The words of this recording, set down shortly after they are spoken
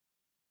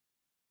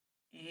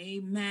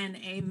Amen,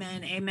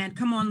 amen, amen.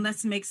 Come on,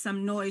 let's make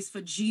some noise for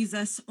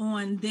Jesus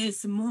on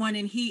this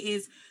morning. He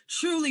is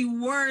truly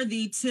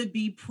worthy to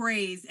be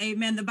praised.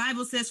 Amen. The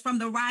Bible says, from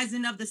the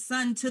rising of the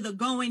sun to the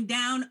going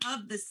down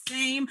of the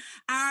same,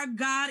 our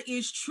God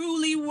is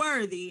truly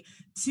worthy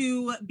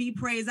to be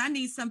praised. I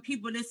need some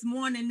people this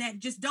morning that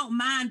just don't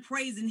mind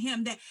praising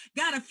him, that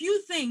got a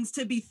few things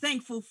to be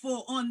thankful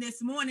for on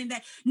this morning,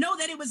 that know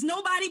that it was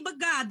nobody but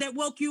God that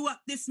woke you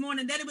up this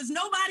morning, that it was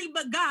nobody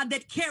but God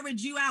that carried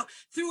you out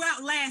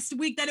throughout last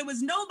week, that it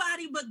was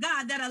nobody but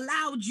God that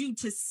allowed you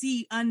to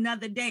see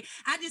another day.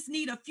 I just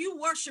need a few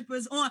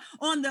worshipers on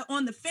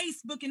the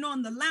Facebook and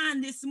on the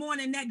line this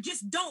morning that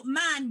just don't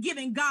mind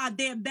giving God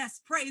their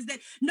best praise, that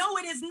no,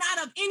 it is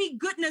not of any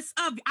goodness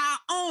of our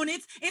own.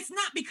 It's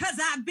not because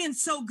I've been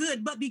so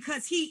good, but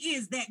because he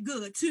is that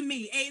good to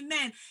me.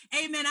 Amen.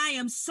 Amen. I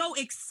am so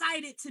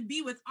excited to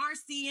be with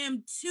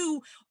RCM2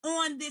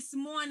 on this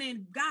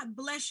morning. God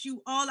bless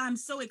you all. I'm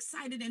so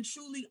excited and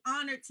truly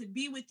honored to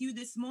be with you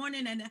this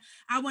morning. And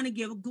I want to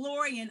give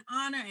glory and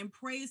honor and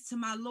praise to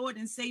my Lord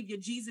and Savior,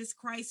 Jesus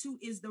Christ, who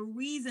is the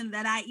reason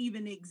that I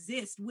even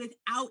exist.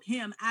 Without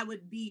him, I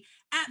would be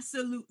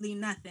absolutely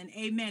nothing.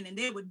 Amen. And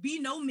there would be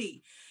no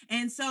me.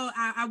 And so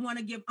I want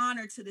to give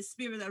honor to the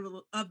Spirit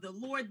of the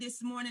Lord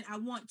this morning. I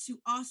want to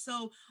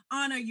also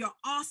honor your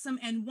awesome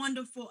and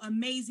wonderful,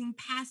 amazing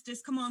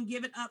pastors. Come on,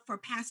 give it up for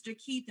Pastor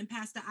Keith and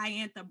Pastor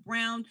Iantha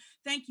Brown.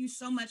 Thank you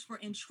so much for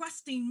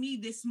entrusting me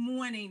this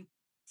morning.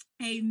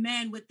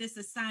 Amen. With this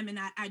assignment,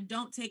 I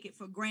don't take it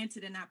for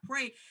granted. And I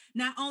pray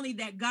not only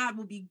that God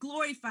will be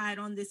glorified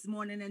on this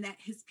morning and that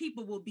his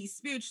people will be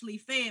spiritually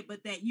fed,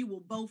 but that you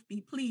will both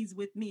be pleased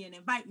with me and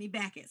invite me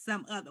back at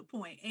some other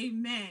point.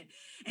 Amen.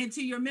 And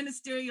to your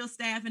ministerial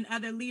staff and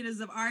other leaders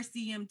of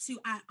RCM2,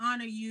 I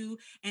honor you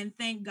and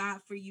thank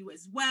God for you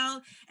as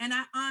well. And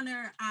I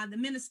honor the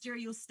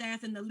ministerial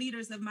staff and the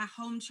leaders of my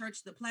home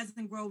church, the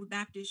Pleasant Grove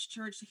Baptist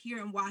Church here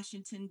in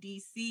Washington,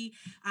 D.C.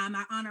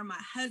 I honor my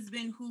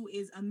husband, who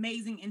is amazing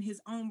in his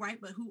own right,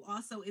 but who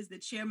also is the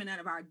chairman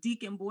of our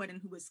deacon board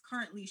and who is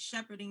currently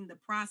shepherding the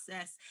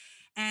process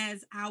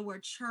as our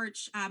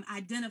church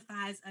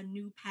identifies a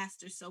new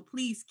pastor. So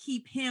please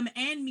keep him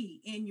and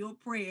me in your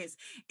prayers.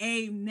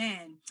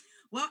 Amen.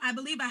 Well, I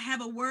believe I have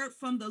a word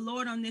from the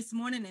Lord on this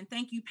morning, and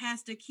thank you,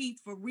 Pastor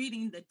Keith, for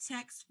reading the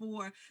text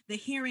for the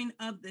hearing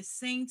of the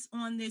saints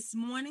on this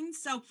morning.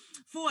 So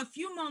for a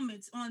few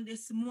moments on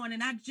this morning,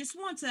 I just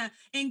want to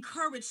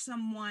encourage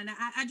someone.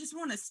 I just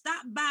want to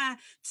stop by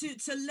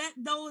to let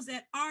those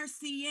at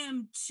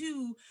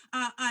RCM2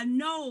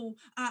 know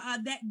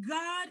that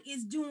God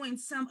is doing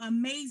some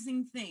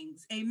amazing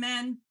things.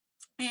 Amen.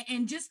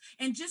 And just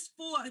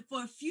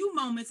for a few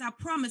moments, I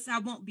promise I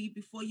won't be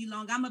before you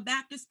long. I'm a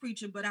Baptist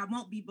preacher, but I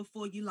won't be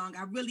before you long.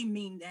 I really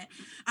mean that.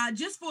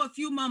 Just for a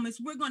few moments,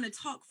 we're going to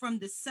talk from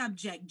the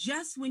subject,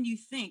 just when you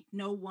think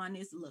no one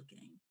is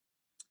looking.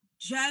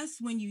 Just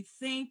when you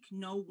think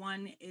no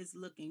one is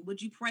looking.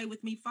 Would you pray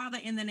with me? Father,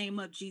 in the name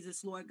of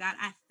Jesus, Lord God,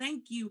 I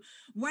thank you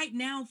right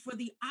now for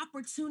the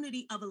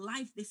opportunity of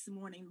life this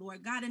morning,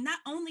 Lord God. And not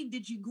only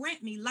did you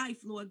grant me life,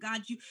 Lord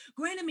God, you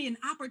granted me an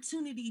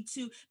opportunity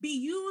to be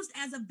used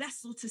as a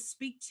vessel to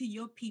speak to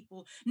your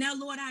people. Now,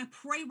 Lord, I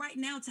pray right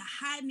now to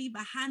hide me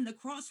behind the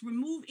cross,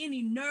 remove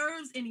any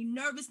nerves, any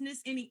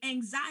nervousness, any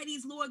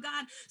anxieties, Lord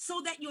God, so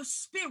that your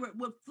spirit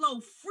would flow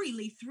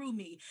freely through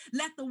me.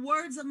 Let the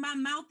words of my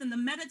mouth and the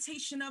meditation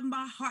of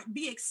my heart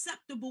be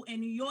acceptable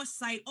in your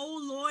sight, O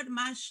Lord,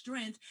 my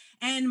strength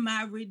and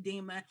my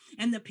redeemer.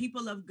 And the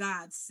people of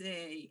God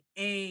say,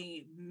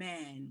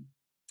 amen.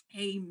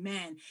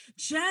 Amen.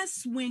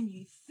 Just when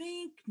you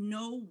think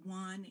no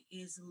one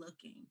is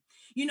looking.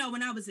 You know,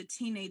 when I was a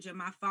teenager,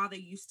 my father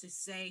used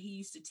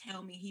to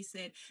tell me, he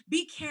said,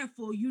 be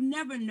careful. You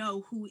never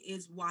know who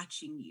is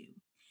watching you.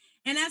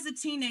 And as a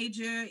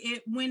teenager,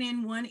 it went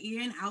in one ear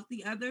and out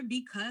the other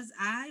because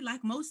I,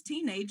 like most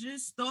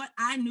teenagers, thought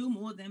I knew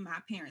more than my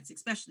parents,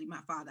 especially my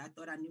father. I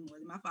thought I knew more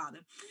than my father.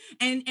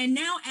 And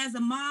now as a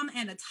mom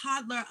and a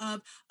toddler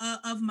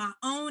of my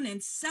own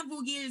and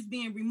several years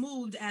being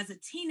removed as a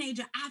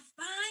teenager, I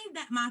find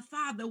that my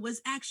father was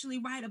actually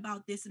right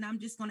about this. And I'm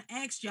just going to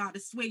ask y'all to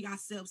swear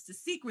yourselves to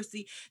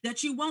secrecy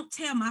that you won't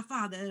tell my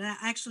father that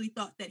I actually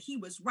thought that he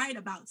was right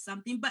about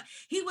something, but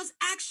he was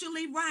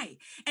actually right.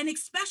 And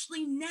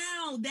especially now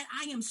that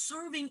I am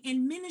serving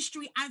in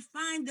ministry, I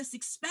find this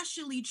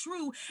especially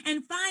true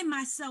and find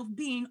myself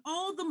being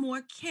all the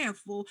more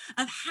careful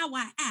of how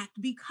I act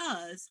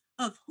because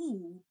of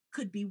who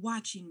could be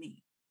watching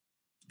me.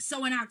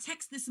 So in our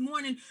text this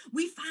morning,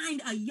 we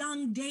find a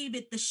young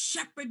David, the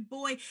shepherd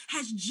boy,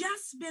 has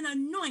just been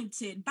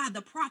anointed by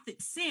the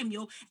prophet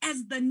Samuel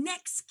as the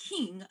next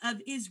king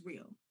of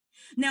Israel.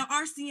 Now,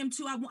 RCM2,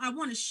 I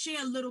want to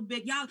share a little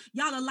bit. Y'all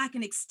are like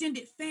an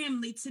extended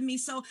family to me.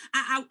 So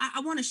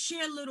I want to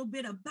share a little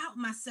bit about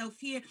myself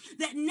here.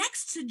 That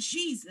next to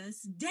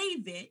Jesus,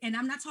 David, and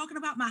I'm not talking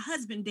about my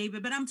husband,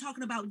 David, but I'm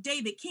talking about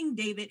David, King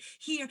David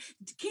here.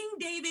 King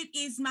David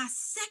is my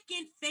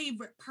second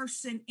favorite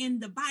person in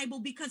the Bible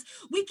because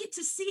we get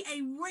to see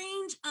a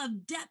range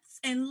of depths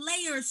and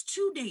layers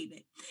to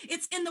David.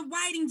 It's in the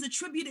writings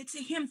attributed to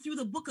him through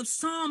the book of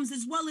Psalms,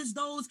 as well as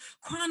those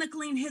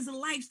chronicling his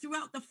life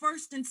throughout the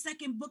first and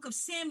second book of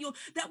Samuel,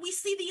 that we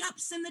see the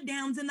ups and the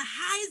downs and the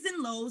highs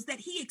and lows that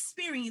he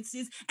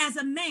experiences as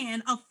a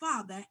man, a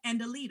father,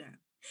 and a leader.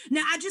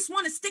 Now, I just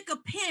want to stick a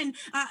pin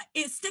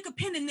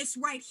in this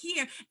right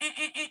here,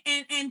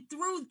 and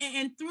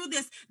through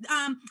this,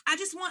 I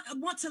just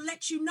want to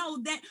let you know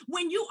that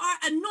when you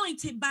are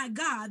anointed by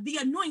God, the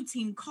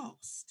anointing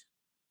cost.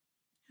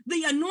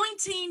 The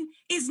anointing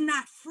is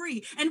not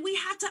free, and we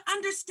have to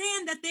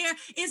understand that there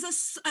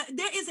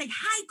is a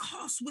high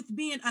cost with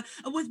being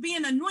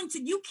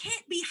anointed. You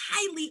can't be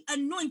highly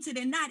anointed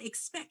and not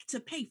expect to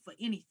pay for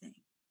anything.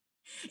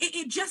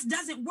 It just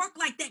doesn't work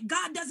like that.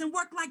 God doesn't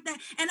work like that.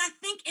 And I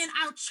think in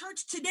our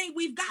church today,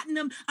 we've gotten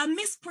a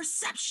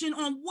misperception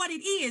on what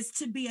it is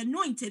to be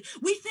anointed.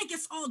 We think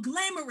it's all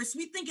glamorous.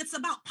 We think it's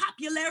about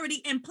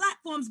popularity and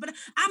platforms, but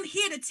I'm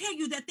here to tell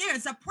you that there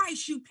is a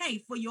price you pay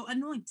for your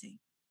anointing.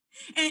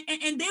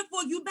 And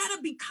therefore, you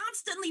better be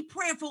constantly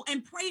prayerful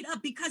and prayed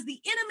up, because the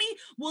enemy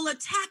will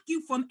attack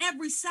you from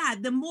every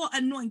side the more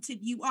anointed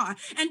you are.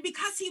 And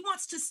because he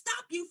wants to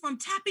stop you from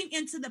tapping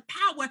into the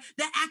power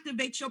that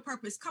activates your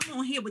purpose. Come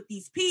on here with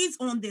these P's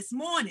on this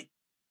morning.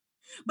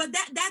 But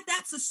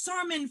that's a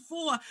sermon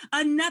for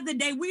another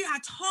day. We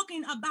are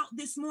talking about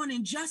this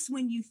morning just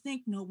when you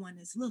think no one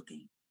is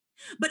looking.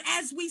 But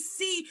as we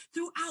see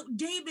throughout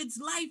David's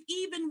life,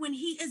 even when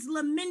he is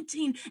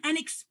lamenting and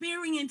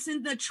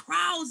experiencing the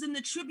trials and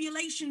the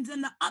tribulations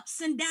and the ups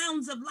and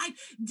downs of life,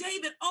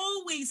 David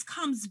always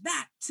comes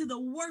back to the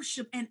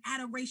worship and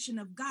adoration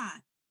of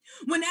God.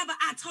 Whenever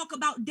I talk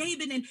about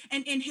David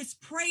and his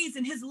praise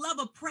and his love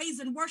of praise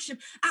and worship,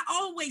 I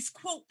always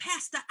quote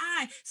Pastor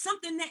I,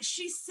 something that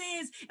she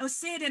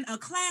said in a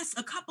class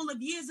a couple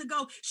of years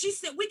ago. She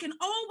said, we can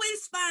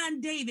always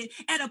find David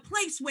at a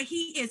place where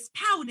he is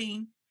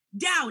pouting,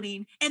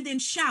 doubting, and then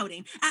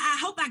shouting. I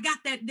hope I got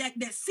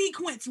that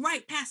sequence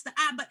right, Pastor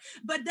I,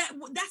 but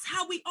that's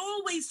how we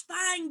always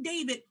find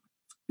David,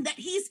 that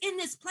he's in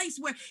this place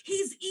where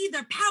he's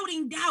either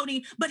pouting,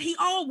 doubting, but he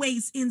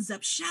always ends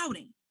up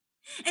shouting.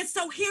 And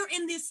so here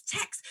in this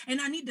text, and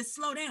I need to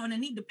slow down, I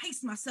need to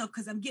pace myself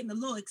because I'm getting a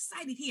little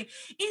excited here.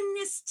 In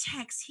this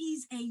text,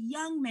 he's a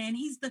young man.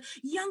 He's the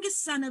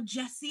youngest son of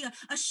Jesse,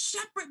 a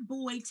shepherd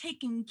boy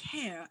taking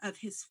care of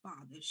his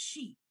father's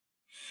sheep.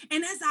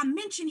 And as I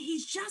mentioned,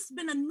 he's just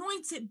been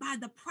anointed by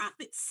the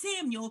prophet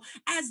Samuel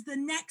as the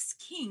next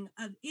king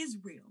of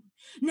Israel.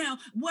 Now,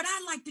 what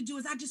I like to do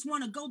is I just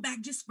want to go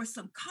back just for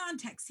some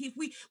context. If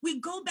we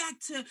go back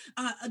to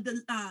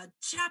the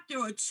chapter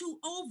or two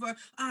over,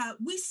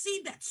 we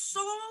see that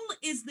Saul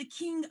is the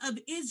king of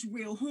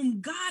Israel,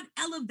 whom God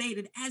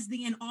elevated as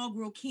the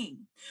inaugural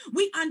king.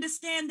 We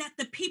understand that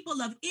the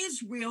people of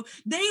Israel,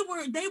 they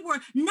were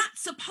not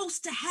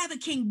supposed to have a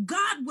king.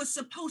 God was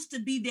supposed to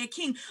be their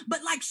king.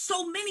 But like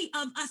so many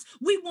of us,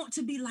 we want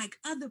to be like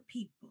other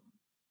people.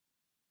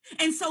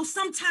 And so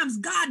sometimes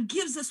God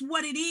gives us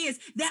what it is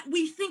that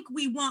we think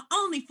we want,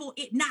 only for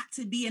it not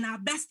to be in our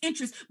best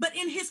interest. But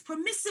in his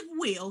permissive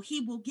will, he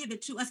will give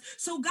it to us.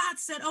 So God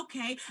said,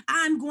 okay,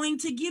 I'm going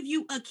to give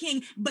you a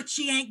king, but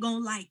you ain't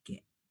gonna like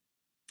it.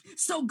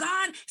 So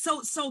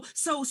Saul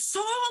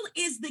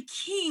is the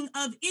king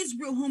of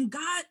Israel, whom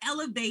God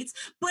elevates,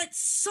 but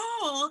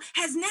Saul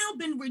has now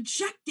been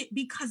rejected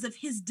because of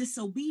his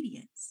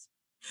disobedience.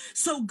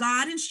 So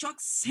God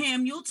instructs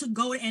Samuel to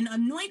go and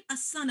anoint a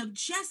son of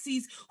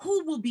Jesse's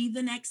who will be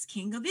the next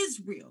king of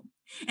Israel.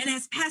 And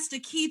as Pastor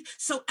Keith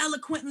so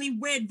eloquently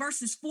read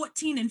verses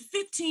 14 and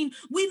 15,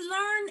 we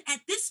learn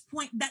at this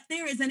point that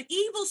there is an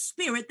evil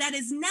spirit that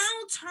is now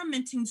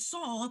tormenting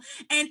Saul,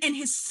 and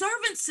his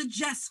servant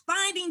suggests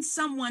finding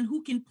someone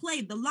who can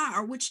play the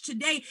lyre, which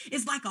today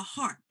is like a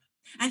harp.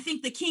 I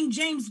think the King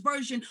James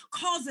Version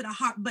calls it a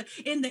harp, but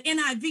in the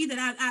NIV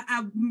that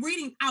I'm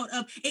reading out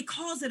of, it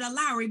calls it a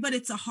lyre, but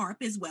it's a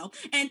harp as well.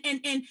 And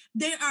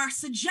they are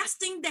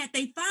suggesting that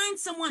they find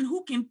someone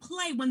who can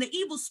play when the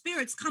evil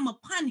spirits come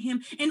upon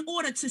him in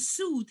order to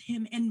soothe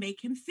him and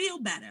make him feel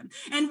better.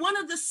 And one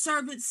of the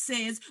servants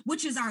says,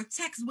 which is our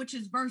text, which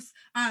is verse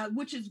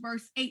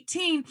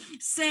 18,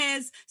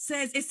 says,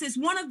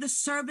 one of the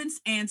servants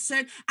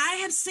answered, I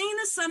have seen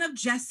a son of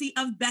Jesse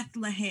of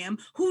Bethlehem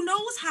who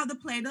knows how to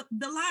play the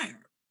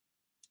lyre.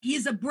 He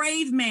is a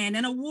brave man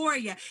and a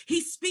warrior.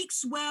 He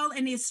speaks well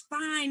and is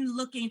fine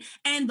looking,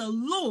 and the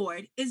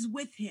Lord is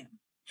with him.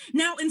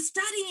 Now, in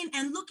studying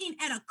and looking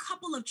at a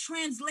couple of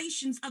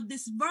translations of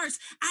this verse,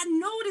 I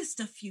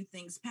noticed a few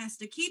things,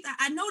 Pastor Keith.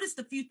 I noticed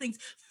a few things.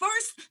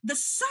 First, the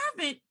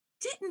servant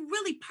didn't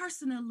really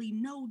personally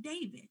know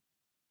David.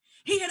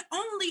 He had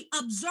only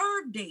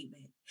observed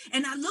David.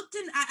 And I looked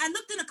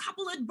in a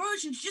couple of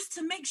versions just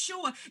to make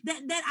sure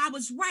that I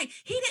was right.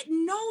 He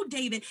didn't know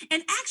David.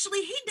 And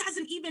actually, he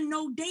doesn't even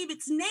know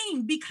David's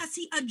name because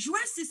he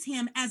addresses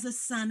him as a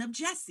son of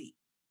Jesse.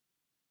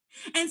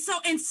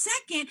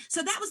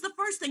 So that was the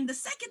first thing. The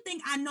second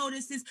thing I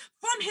noticed is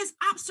from his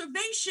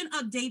observation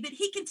of David,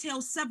 he can tell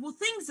several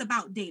things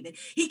about David.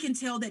 He can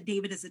tell that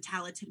David is a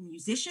talented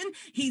musician.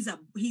 He's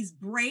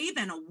brave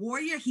and a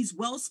warrior. He's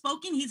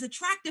well-spoken. He's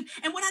attractive.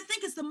 And what I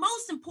think is the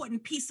most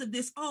important piece of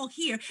this all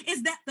here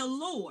is that the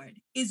Lord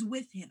is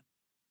with him.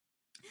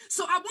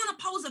 So I want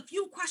to pose a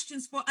few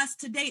questions for us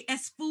today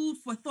as food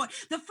for thought.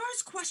 The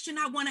first question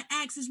I want to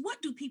ask is,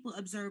 what do people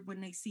observe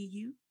when they see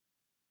you?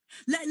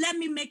 Let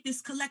me make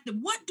this collective.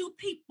 What do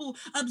people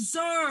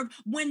observe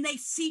when they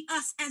see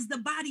us as the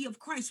body of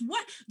Christ?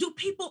 What do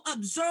people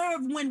observe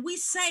when we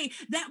say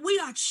that we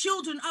are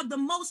children of the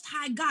Most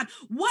High God?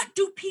 What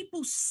do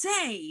people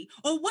say,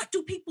 or what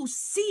do people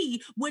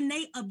see when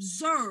they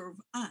observe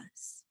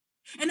us?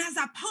 And as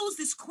I pose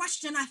this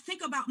question, I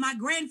think about my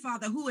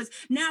grandfather, who is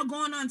now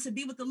gone on to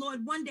be with the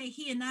Lord. One day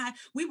he and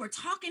we were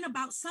talking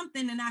about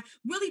something, and I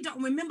really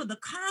don't remember the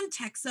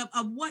context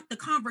of what the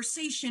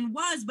conversation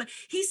was, but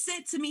he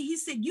said to me, he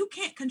said, you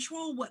can't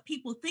control what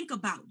people think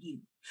about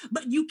you,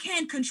 but you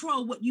can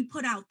control what you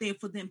put out there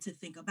for them to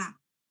think about.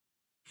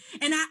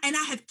 And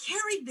I have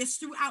carried this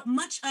throughout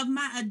much of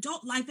my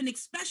adult life, and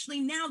especially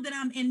now that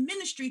I'm in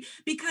ministry,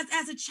 because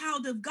as a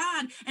child of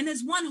God and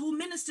as one who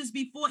ministers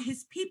before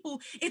his people,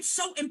 it's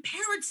so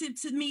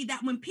imperative to me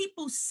that when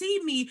people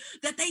see me,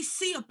 that they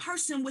see a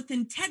person with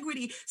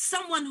integrity,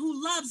 someone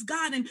who loves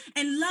God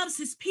and loves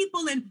his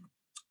people. And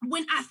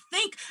when I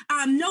think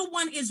no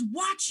one is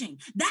watching,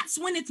 that's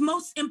when it's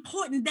most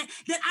important that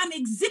I'm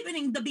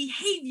exhibiting the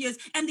behaviors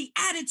and the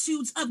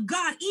attitudes of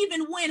God,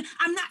 even when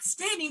I'm not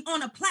standing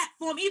on a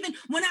platform, even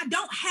when I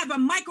don't have a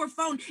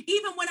microphone,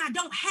 even when I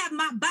don't have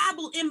my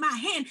Bible in my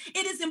hand.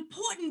 It is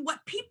important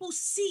what people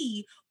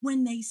see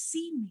when they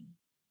see me.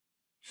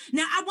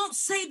 Now, I won't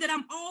say that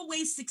I'm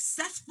always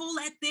successful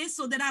at this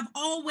or that I've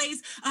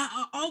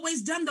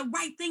always done the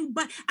right thing,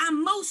 but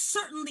I'm most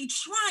certainly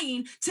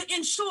trying to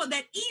ensure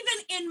that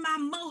even in my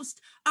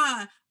most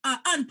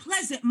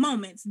unpleasant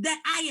moments,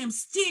 that I am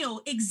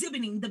still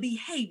exhibiting the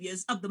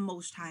behaviors of the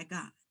Most High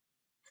God.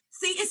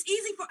 See, it's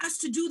easy for us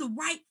to do the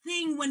right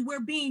thing when we're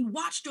being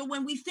watched or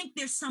when we think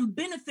there's some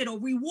benefit or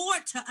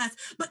reward to us.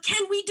 But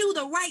can we do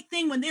the right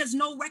thing when there's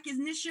no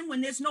recognition,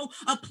 when there's no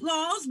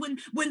applause,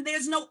 when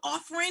there's no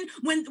offering,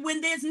 when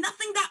there's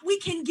nothing that we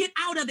can get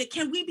out of it?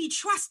 Can we be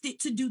trusted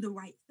to do the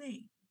right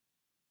thing?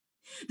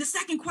 The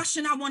second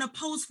question I want to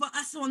pose for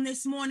us on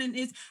this morning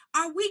is,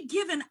 are we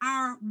giving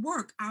our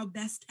work our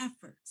best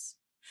efforts?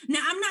 Now,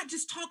 I'm not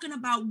just talking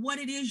about what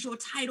it is your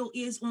title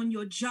is on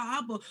your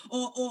job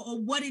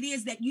or what it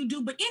is that you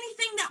do, but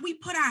anything that we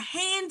put our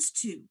hands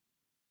to.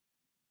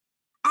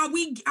 Are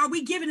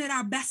we giving it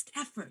our best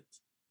effort?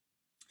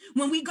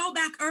 When we go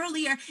back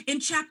earlier in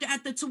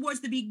towards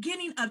the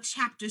beginning of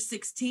chapter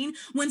 16,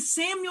 when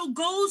Samuel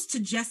goes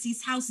to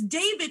Jesse's house,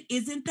 David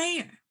isn't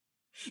there.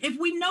 If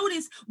we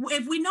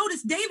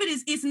notice David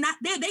is not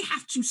there, they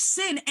have to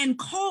send and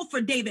call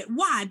for David.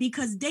 Why?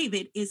 Because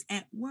David is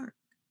at work.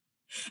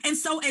 And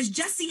so as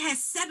Jesse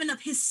has 7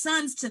 of his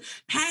sons to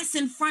pass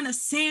in front of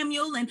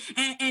Samuel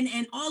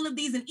and all of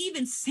these, and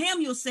even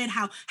Samuel said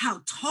how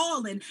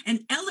tall and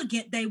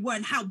elegant they were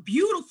and how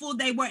beautiful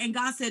they were. And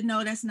God said,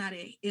 no, that's not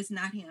it. It's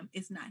not him.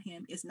 It's not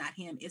him. It's not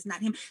him. It's not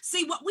him.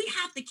 See, what we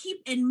have to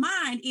keep in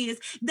mind is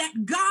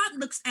that God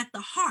looks at the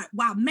heart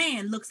while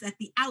man looks at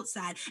the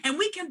outside. And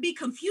we can be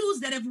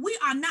confused that if we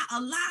are not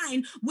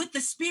aligned with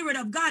the Spirit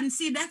of God, and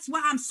see, that's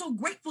why I'm so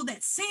grateful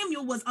that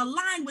Samuel was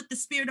aligned with the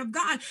Spirit of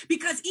God,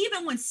 because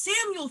even when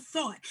Samuel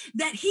thought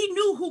that he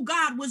knew who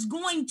God was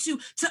going to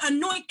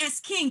anoint as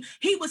king,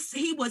 he was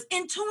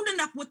in tune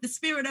enough with the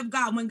Spirit of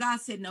God. When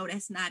God said, no,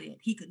 that's not it,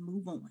 he could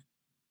move on.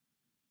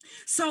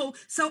 So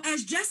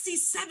as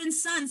Jesse's 7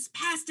 sons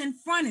passed in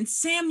front, and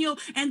Samuel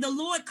and the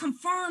Lord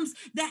confirms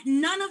that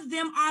none of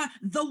them are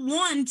the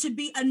one to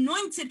be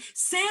anointed,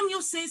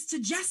 Samuel says to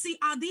Jesse,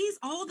 are these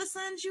all the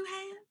sons you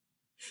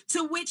have?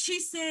 To which he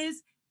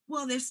says,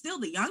 well, they're still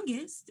the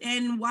youngest.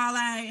 And while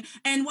I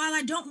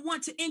don't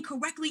want to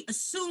incorrectly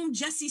assume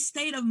Jesse's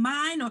state of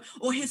mind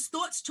or his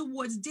thoughts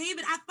towards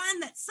David, I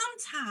find that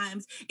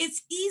sometimes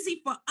it's easy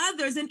for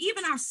others and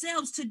even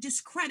ourselves to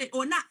discredit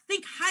or not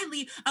think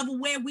highly of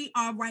where we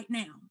are right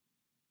now.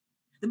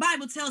 The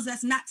Bible tells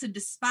us not to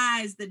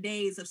despise the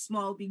days of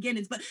small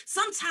beginnings, but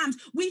sometimes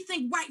we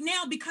think right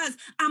now, because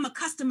I'm a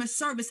customer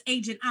service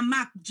agent,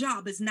 my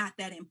job is not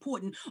that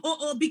important,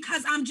 or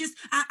because I'm just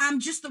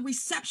the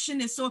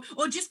receptionist,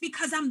 or just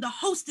because I'm the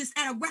hostess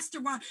at a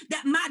restaurant,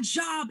 that my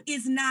job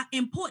is not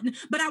important.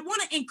 But I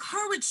want to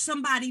encourage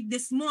somebody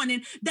this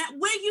morning that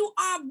where you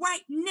are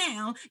right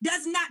now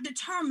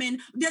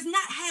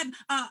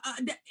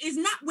is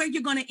not where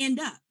you're going to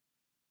end up.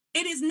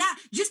 It is not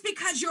just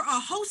because you're a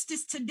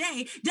hostess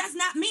today does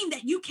not mean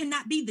that you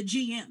cannot be the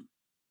GM.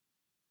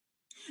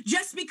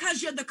 Just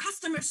because you're the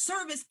customer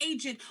service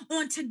agent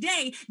on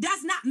today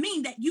does not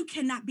mean that you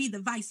cannot be the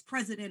vice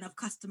president of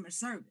customer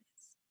service.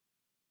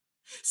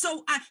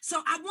 So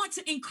I want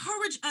to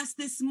encourage us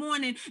this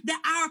morning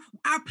that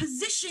our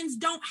positions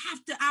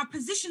our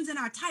positions and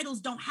our titles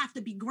don't have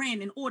to be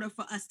grand in order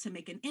for us to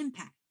make an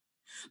impact.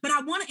 But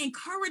I want to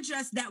encourage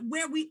us that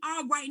where we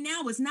are right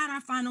now is not our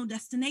final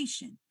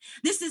destination.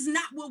 This is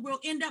not where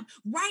we'll end up.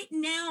 Right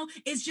now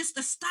is just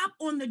a stop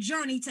on the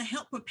journey to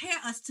help prepare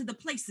us to the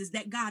places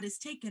that God has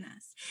taken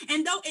us.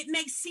 And though it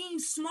may seem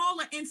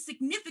small or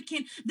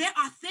insignificant, there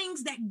are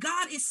things that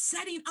God is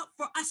setting up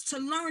for us to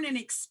learn and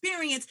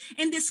experience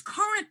in this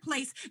current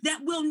place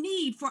that we'll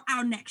need for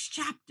our next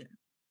chapter.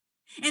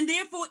 And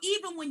therefore,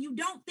 even when you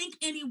don't think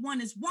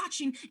anyone is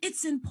watching,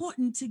 it's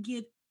important to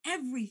give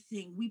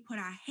everything we put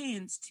our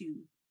hands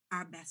to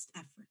our best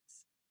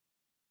efforts.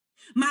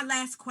 My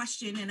last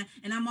question,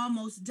 and I'm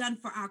almost done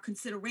for our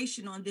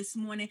consideration on this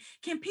morning.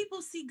 Can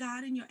people see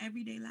God in your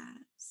everyday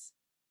lives?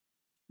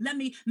 Let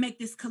me make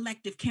this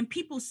collective. Can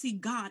people see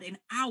God in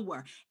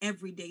our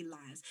everyday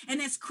lives?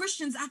 And as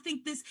Christians, I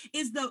think this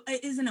is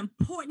an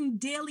important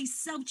daily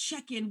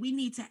self-check-in we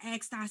need to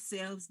ask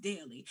ourselves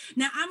daily.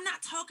 Now, I'm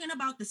not talking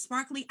about the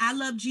sparkly I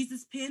Love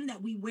Jesus pin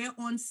that we wear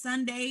on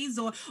Sundays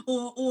or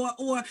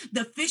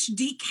the fish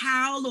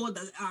decal or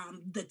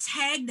the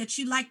tag that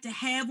you like to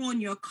have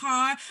on your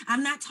car.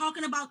 I'm not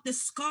talking about the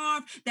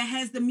scarf that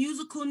has the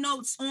musical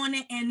notes on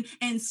it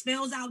and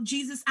spells out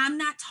Jesus. I'm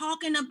not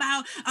talking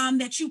about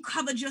that you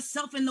covered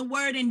yourself in the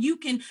word and you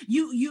can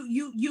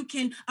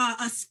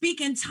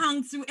speak in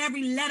tongues through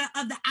every letter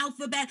of the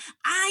alphabet.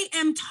 I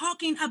am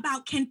talking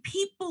about, can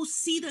people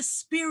see the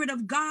Spirit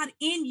of God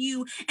in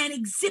you and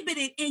exhibit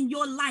it in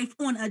your life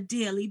on a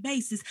daily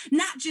basis?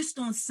 Not just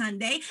on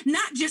Sunday,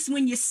 not just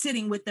when you're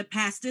sitting with the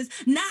pastors,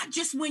 not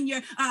just when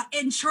you're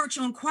in church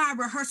on choir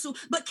rehearsal,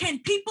 but can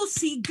people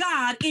see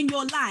God in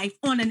your life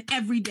on an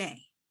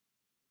everyday?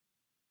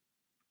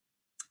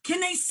 Can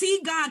they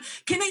see God?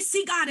 Can they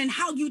see God in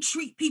how you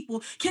treat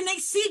people? Can they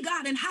see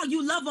God in how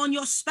you love on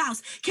your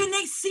spouse? Can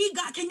they see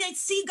God? Can they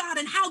see God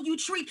in how you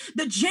treat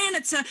the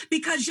janitor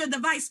because you're the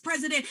vice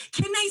president?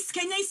 Can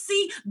they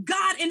see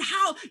God in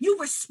how you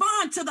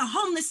respond to the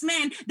homeless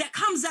man that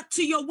comes up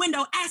to your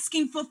window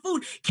asking for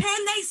food?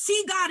 Can they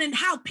see God in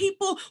how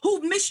people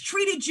who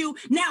mistreated you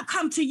now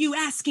come to you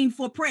asking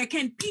for prayer?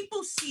 Can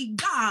people see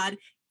God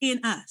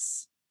in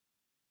us?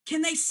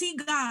 Can they see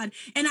God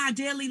in our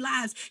daily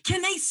lives?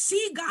 Can they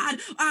see God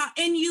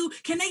in you?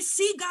 Can they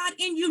see God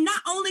in you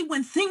not only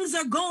when things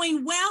are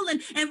going well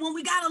and when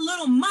we got a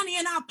little money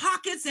in our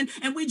pockets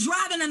and we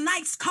drive in a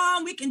nice car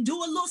and we can do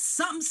a little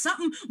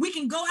something. We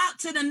can go out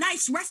to the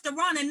nice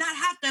restaurant and not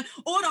have to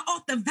order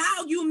off the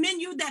value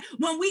menu, that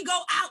when we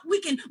go out, we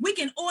can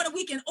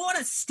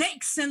order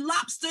steaks and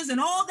lobsters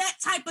and all that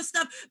type of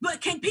stuff. But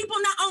can people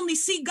not only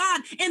see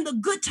God in the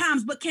good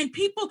times, but can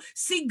people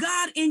see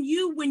God in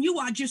you when you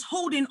are just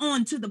holding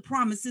on to the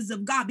promises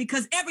of God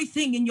because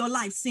everything in your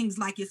life seems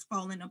like it's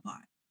falling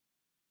apart?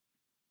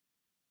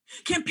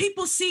 Can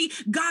people see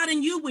God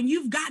in you when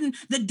you've gotten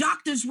the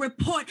doctor's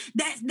report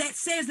that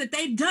says that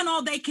they've done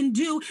all they can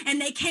do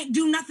and they can't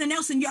do nothing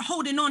else, and you're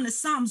holding on to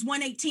Psalms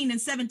 118 and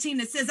 17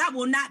 that says, I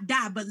will not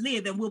die but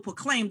live and will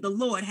proclaim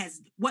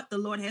what the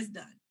Lord has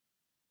done?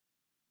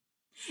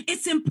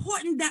 It's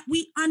important that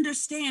we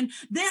understand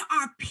there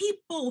are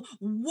people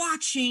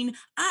watching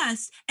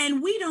us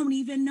and we don't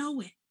even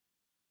know it.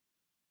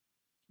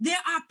 There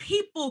are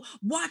people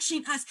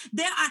watching us.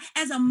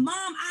 As a mom,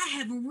 I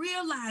have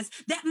realized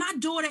that my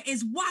daughter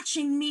is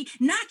watching me,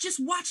 not just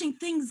watching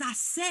things I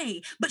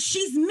say, but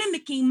she's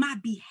mimicking my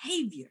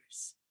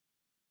behaviors.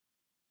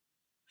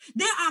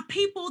 There are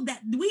people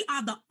that we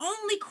are the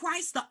only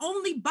Christ, the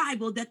only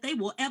Bible that they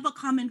will ever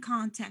come in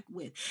contact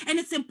with. And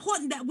it's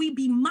important that we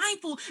be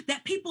mindful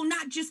that people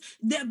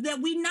that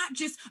we not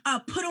just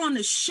put on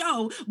a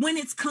show when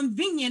it's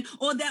convenient,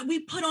 or that we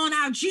put on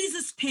our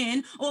Jesus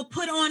pin or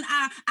put on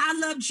our I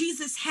Love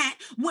Jesus hat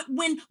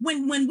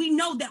when we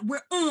know that we're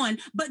on,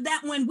 but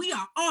that when we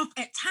are off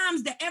at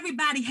times that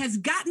everybody has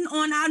gotten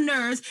on our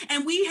nerves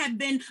and we have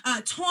been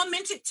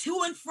tormented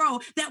to and fro,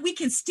 that we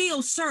can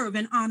still serve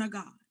and honor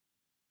God.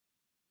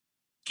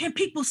 Can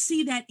people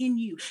see that in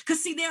you?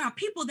 Because see, there are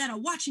people that are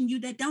watching you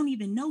that don't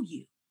even know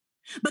you,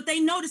 but they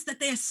notice that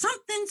there's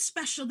something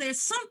special,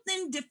 there's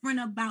something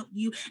different about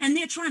you, and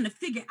they're trying to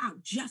figure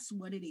out just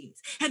what it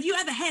is. Have you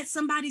ever had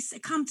somebody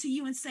come to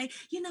you and say,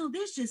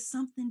 there's just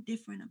something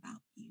different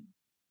about you?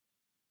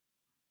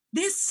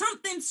 There's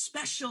something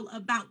special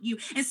about you.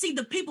 And see,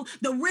 the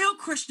real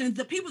Christians,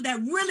 the people that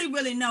really,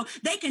 really know,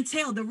 they can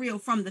tell the real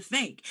from the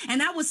fake.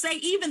 And I would say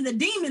even the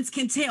demons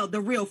can tell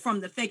the real from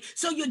the fake.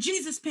 So your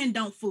Jesus pen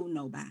don't fool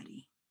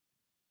nobody.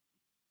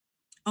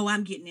 Oh,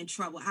 I'm getting in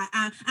trouble.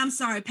 I'm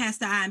sorry,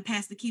 Pastor I and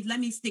Pastor Keith. Let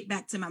me stick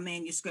back to my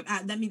manuscript.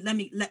 Let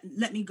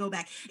me go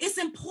back. It's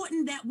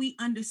important that we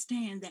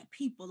understand that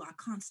people are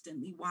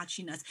constantly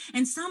watching us.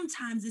 And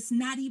sometimes it's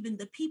not even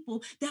the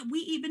people that we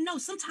even know.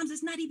 Sometimes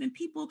it's not even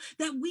people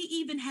that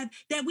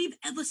we've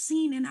ever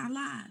seen in our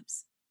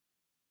lives.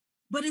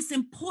 But it's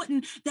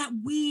important that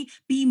we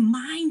be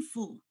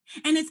mindful.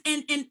 And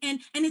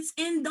it's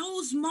in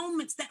those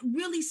moments that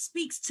really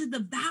speaks to the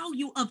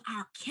value of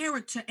our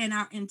character and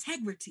our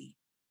integrity.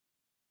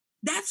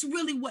 That's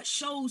really what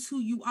shows who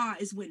you are,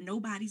 is when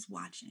nobody's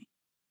watching.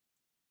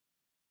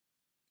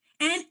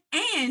 And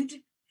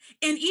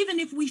even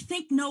if we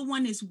think no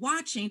one is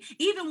watching,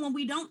 even when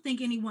we don't think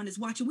anyone is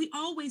watching, we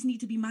always need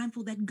to be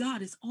mindful that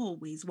God is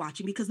always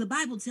watching, because the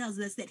Bible tells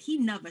us that he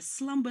never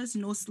slumbers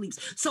nor sleeps.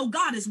 So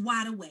God is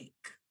wide awake.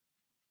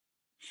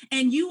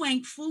 And you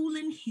ain't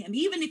fooling him.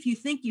 Even if you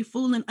think you're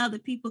fooling other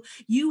people,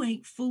 you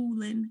ain't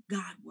fooling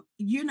God.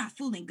 You're not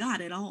fooling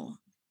God at all.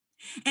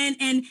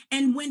 And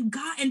when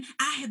God, and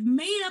I have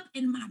made up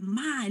in my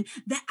mind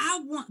that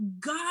I want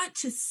God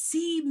to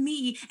see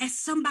me as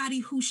somebody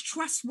who's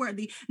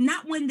trustworthy,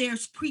 not when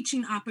there's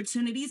preaching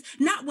opportunities,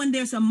 not when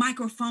there's a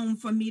microphone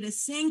for me to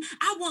sing.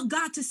 I want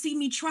God to see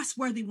me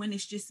trustworthy when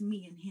it's just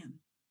me and him.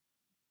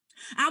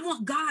 I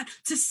want God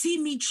to see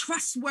me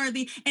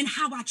trustworthy in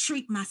how I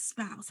treat my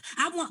spouse.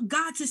 I want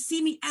God to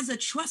see me as a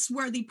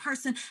trustworthy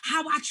person,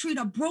 how I treat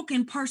a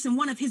broken person,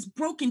 one of his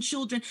broken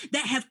children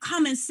that have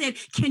come and said,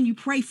 can you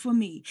pray for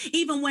me?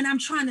 Even when I'm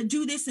trying to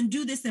do this and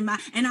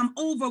I'm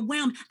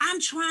overwhelmed,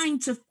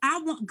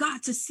 I want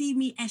God to see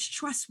me as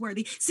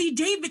trustworthy. See,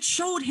 David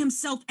showed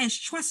himself as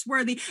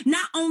trustworthy,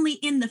 not only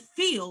in the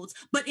fields,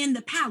 but in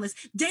the palace.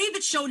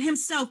 David showed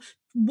himself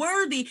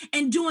worthy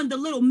and doing the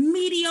little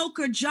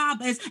mediocre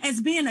job as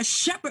being a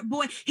shepherd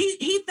boy. He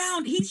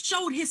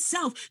showed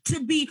himself to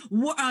be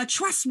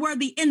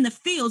trustworthy in the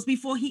fields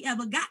before he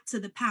ever got to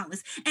the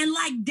palace. And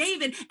like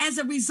David, as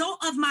a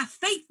result of my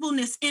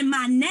faithfulness in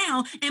my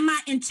now and my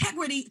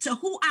integrity to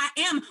who I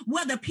am,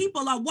 whether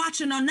people are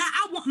watching or not,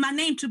 I want my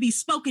name to be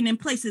spoken in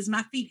places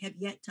my feet have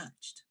yet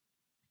touched.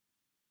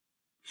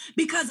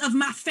 Because of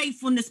my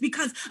faithfulness,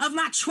 because of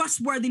my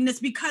trustworthiness,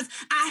 because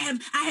I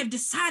have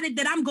decided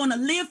that I'm going to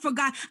live for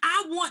God.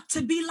 I want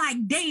to be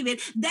like David,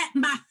 that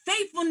my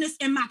faithfulness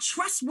and my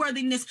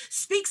trustworthiness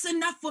speaks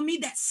enough for me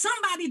that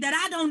somebody that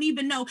I don't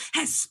even know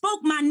has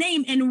spoke my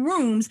name in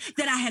rooms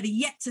that I have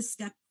yet to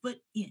step foot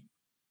in.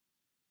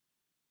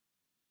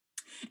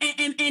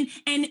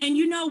 And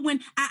you know, when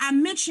I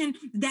mentioned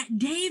that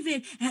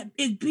David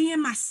is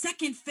being my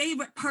second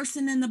favorite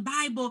person in the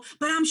Bible,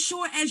 but I'm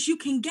sure, as you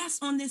can guess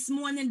on this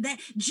morning, that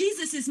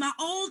Jesus is my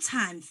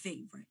all-time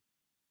favorite.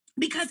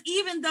 Because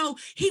even though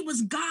he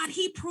was God,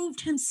 he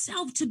proved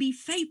himself to be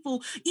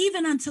faithful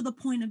even unto the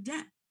point of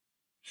death.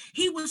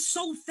 He was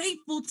so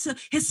faithful to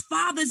his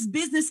Father's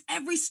business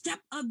every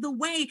step of the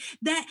way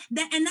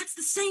and that's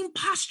the same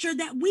posture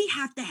that we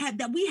have to have,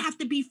 that we have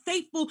to be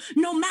faithful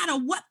no matter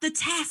what the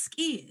task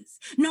is,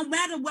 no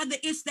matter whether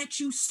it's that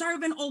you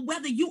serving or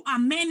whether you are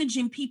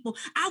managing people.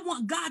 I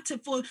want God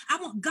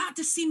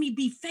to see me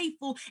be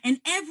faithful in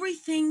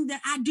everything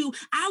that I do.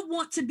 I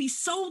want to be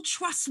so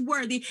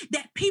trustworthy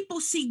that people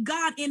see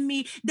God in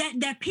me,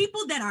 that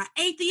people that are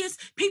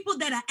atheists, people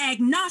that are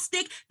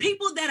agnostic,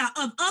 people that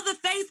are of other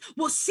faiths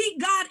will see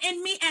God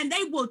in me, and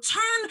they will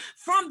turn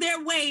from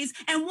their ways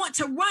and want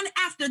to run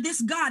after this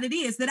God it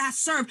is that I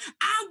serve.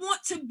 I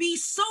want to be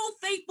so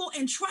faithful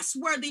and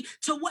trustworthy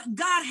to what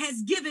God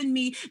has given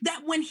me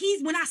that when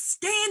I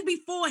stand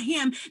before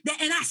him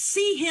and I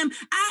see him,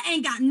 I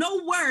ain't got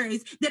no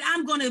worries that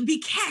I'm going to be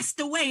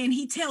cast away and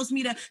he tells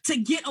me to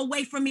get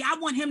away from me. I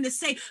want him to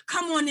say,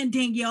 come on in,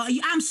 Danielle.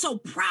 I'm so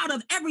proud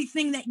of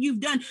everything that you've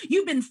done.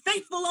 You've been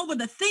faithful over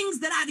the things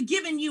that I've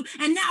given you,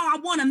 and now I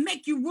want to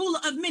make you ruler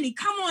of many.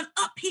 Come on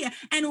up here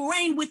and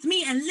reign with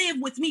me and live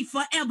with me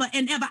forever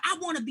and ever. I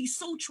want to be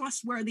so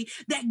trustworthy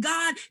that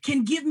God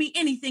can give me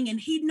anything, and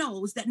he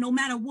knows that no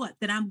matter what,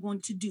 that I'm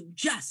going to do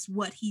just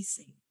what he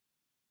said.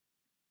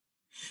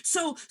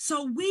 So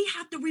we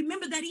have to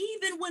remember that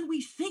even when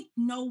we think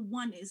no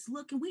one is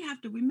looking, we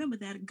have to remember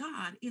that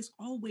God is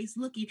always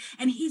looking,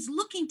 and he's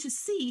looking to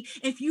see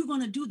if you're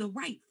going to do the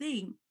right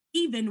thing,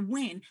 even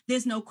when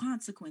there's no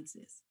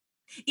consequences.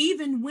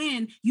 Even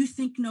when you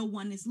think no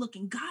one is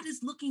looking, God is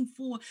looking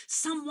for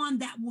someone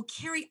that will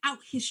carry out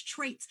his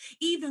traits,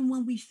 even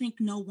when we think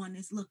no one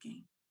is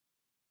looking.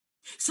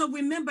 So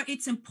remember,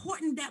 it's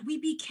important that we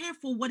be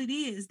careful what it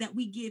is that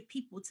we give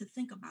people to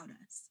think about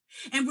us.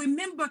 And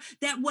remember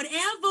that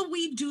whatever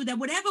we do, that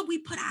whatever we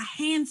put our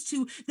hands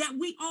to, that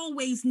we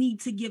always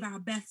need to give our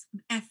best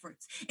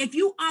efforts. If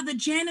you are the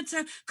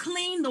janitor,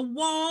 clean the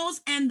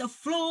walls and the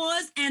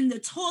floors and the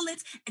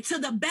toilets to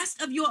the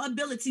best of your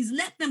abilities.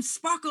 Let them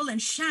sparkle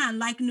and shine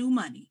like new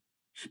money.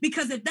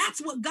 Because if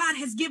that's what God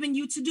has given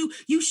you to do,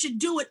 you should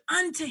do it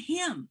unto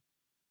him.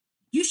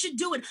 You should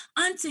do it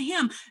unto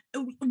him,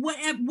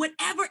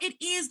 whatever it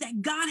is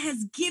that God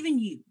has given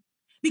you.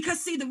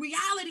 Because see, the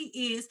reality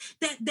is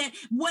that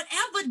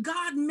whatever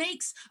God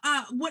makes,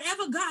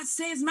 whatever God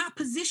says my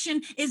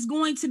position is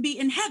going to be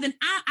in heaven,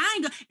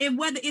 I ain't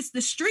whether it's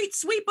the street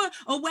sweeper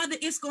or whether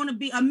it's going to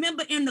be a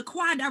member in the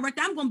choir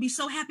director, I'm going to be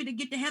so happy to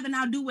get to heaven.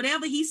 I'll do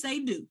whatever he say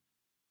do.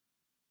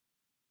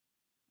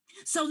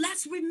 So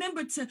let's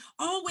remember to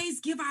always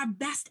give our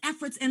best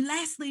efforts. And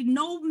lastly,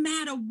 no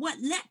matter what,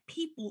 let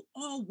people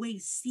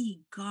always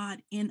see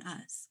God in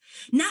us.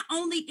 Not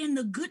only in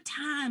the good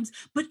times,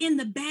 but in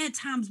the bad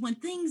times when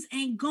things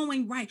ain't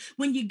going right,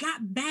 when you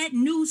got bad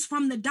news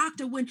from the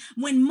doctor, when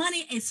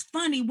money is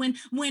funny, when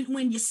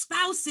your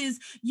spouse is,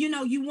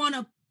 you want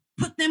to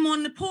put them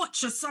on the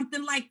porch or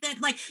something like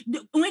that. Like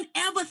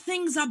whenever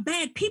things are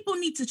bad, people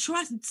need to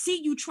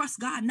see you trust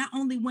God, not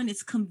only when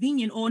it's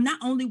convenient or not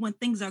only when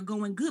things are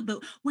going good,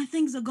 but when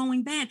things are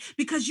going bad,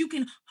 because you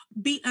can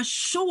be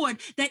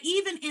assured that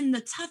even in the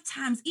tough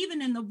times,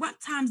 even in the rough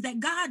times, that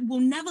God will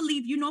never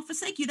leave you nor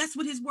forsake you. That's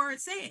what his word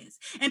says.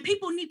 And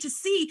people need to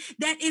see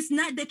that it's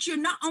not that you're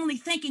not only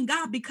thanking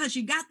God because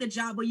you got the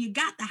job or you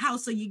got the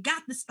house or you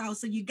got the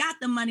spouse or you got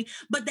the money,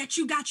 but that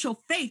you got your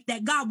faith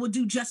that God will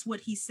do just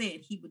what he said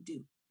he would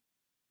do.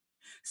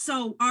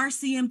 So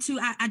RCM2,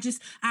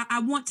 I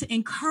want to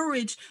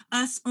encourage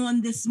us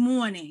on this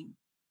morning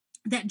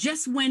that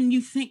just when you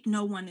think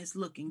no one is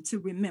looking, to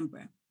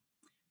remember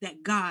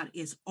that God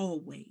is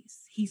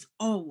always, he's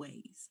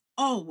always,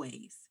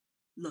 always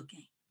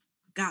looking.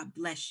 God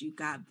bless you.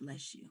 God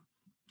bless you.